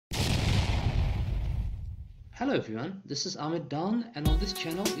Hello everyone, this is Ahmed Dawn, and on this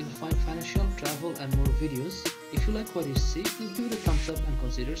channel you'll find financial, travel and more videos. If you like what you see, please give it a thumbs up and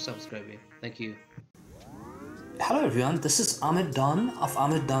consider subscribing. Thank you. Hello everyone, this is Ahmed Dawn of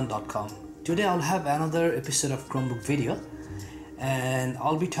ahmeddawn.com. Today I'll have another episode of Chromebook video, and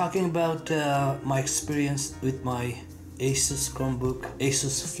I'll be talking about my experience with my Asus Chromebook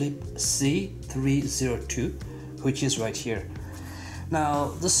Asus Flip C302, which is right here.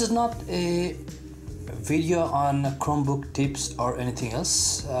 Now this is not a video on Chromebook tips or anything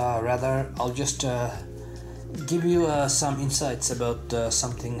else. Rather, I'll just give you some insights about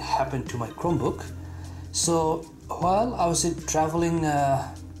something happened to my Chromebook. So while I was traveling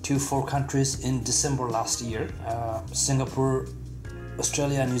to 4 countries in December last year, Singapore,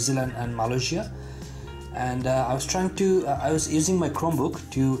 Australia, New Zealand and Malaysia, and I was using my Chromebook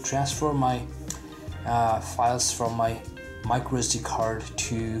to transfer my files from my MicroSD card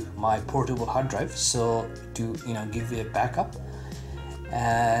to my portable hard drive, so to give you a backup.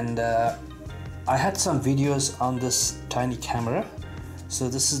 And I had some videos on this tiny camera. So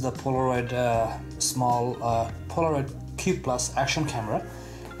this is the Polaroid small Polaroid Q Plus action camera,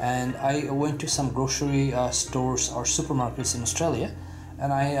 and I went to some grocery stores or supermarkets in Australia,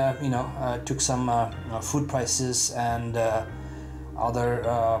 and I took some food prices and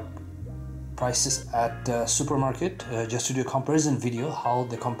other prices at supermarket just to do a comparison video, how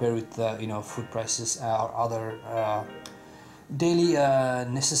they compare with food prices or other daily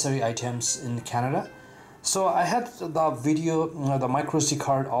necessary items in Canada. So I had the video, the microSD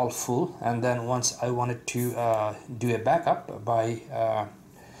card all full, and then once I wanted to do a backup by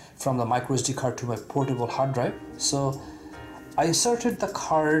from the microSD card to my portable hard drive, so I inserted the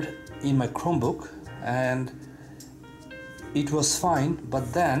card in my Chromebook and it was fine,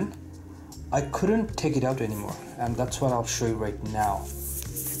 but then I couldn't take it out anymore, and that's what I'll show you right now.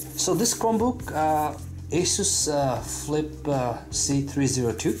 So this Chromebook, Asus Flip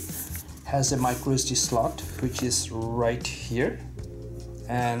C302, has a microSD slot which is right here,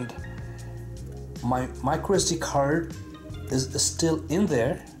 and my microSD card is still in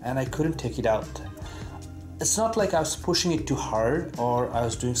there and I couldn't take it out. It's not like I was pushing it too hard or I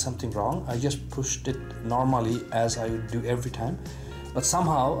was doing something wrong. I just pushed it normally as I would do every time. But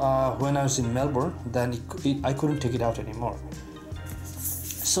somehow when I was in Melbourne, then I couldn't take it out anymore.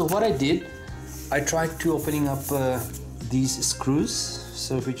 So what I did, I tried to opening up these screws,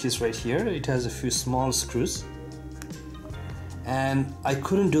 so which is right here. It has a few small screws, and I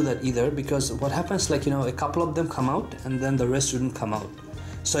couldn't do that either, because what happens, like a couple of them come out and then the rest wouldn't come out.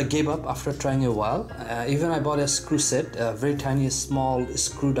 So I gave up after trying a while. Even I bought a screw set, a very tiny small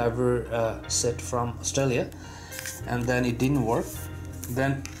screwdriver set from Australia, and then it didn't work.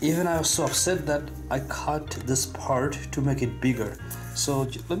 Then even I was so upset that I cut this part to make it bigger. So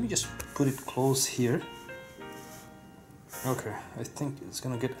let me just put it close here. Okay, I think it's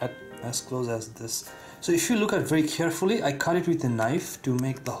gonna get as close as this. So if you look at very carefully, I cut it with a knife to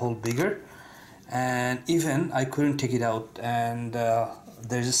make the hole bigger, and even I couldn't take it out, and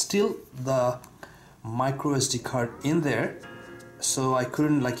there's still the microSD card in there. So I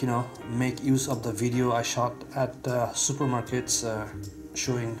couldn't make use of the video I shot at supermarkets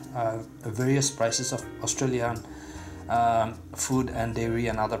showing various prices of Australian food and dairy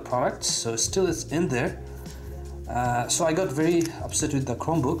and other products. So still it's in there. So I got very upset with the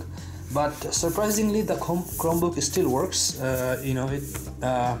Chromebook, but surprisingly the Chromebook still works. It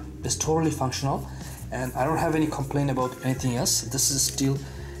is totally functional, and I don't have any complaint about anything else. This is still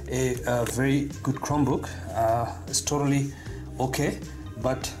a very good Chromebook. It's totally okay,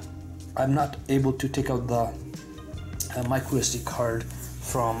 but I'm not able to take out the microSD card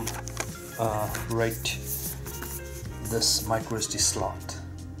from this microSD slot.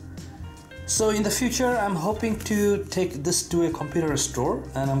 So in the future, I'm hoping to take this to a computer store,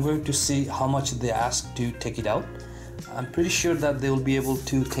 and I'm going to see how much they ask to take it out. I'm pretty sure that they will be able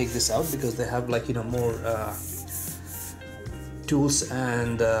to take this out, because they have more tools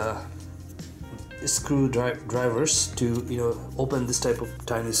and screwdrivers to open this type of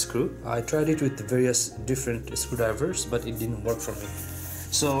tiny screw. I tried it with various different screwdrivers, but it didn't work for me.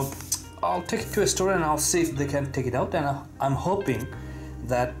 So I'll take it to a store and I'll see if they can take it out, and I'm hoping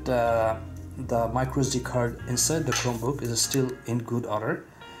that the microSD card inside the Chromebook is still in good order,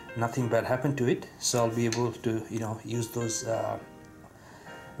 nothing bad happened to it, so I'll be able to use those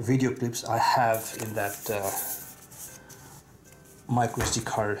video clips I have in that microSD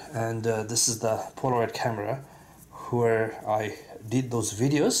card. And this is the Polaroid camera where I did those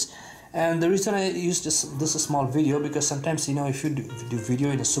videos. And the reason I used this small video, because sometimes if you do video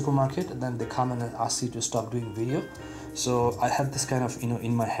in a supermarket, then they come and ask you to stop doing video. So I had this kind of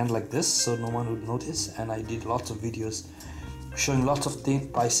in my hand like this, so no one would notice, and I did lots of videos showing lots of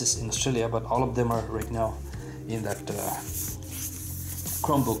prices in Australia, but all of them are right now in that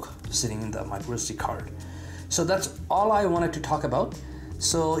Chromebook sitting in the MicroSD card. So that's all I wanted to talk about.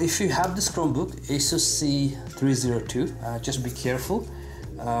 So if you have this Chromebook Asus C302, just be careful.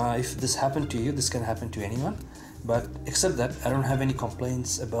 If this happened to you, this can happen to anyone, but except that I don't have any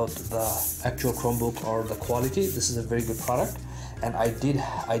complaints about the actual Chromebook or the quality. This is a very good product, and I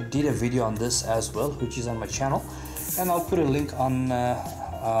did a video on this as well, which is on my channel, and I'll put a link on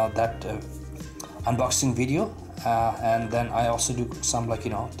that unboxing video, and then I also do some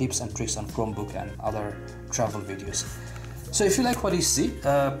tips and tricks on Chromebook and other travel videos. So if you like what you see,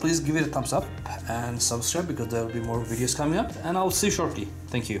 please give it a thumbs up and subscribe, because there will be more videos coming up, and I'll see you shortly.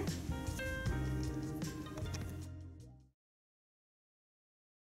 Thank you.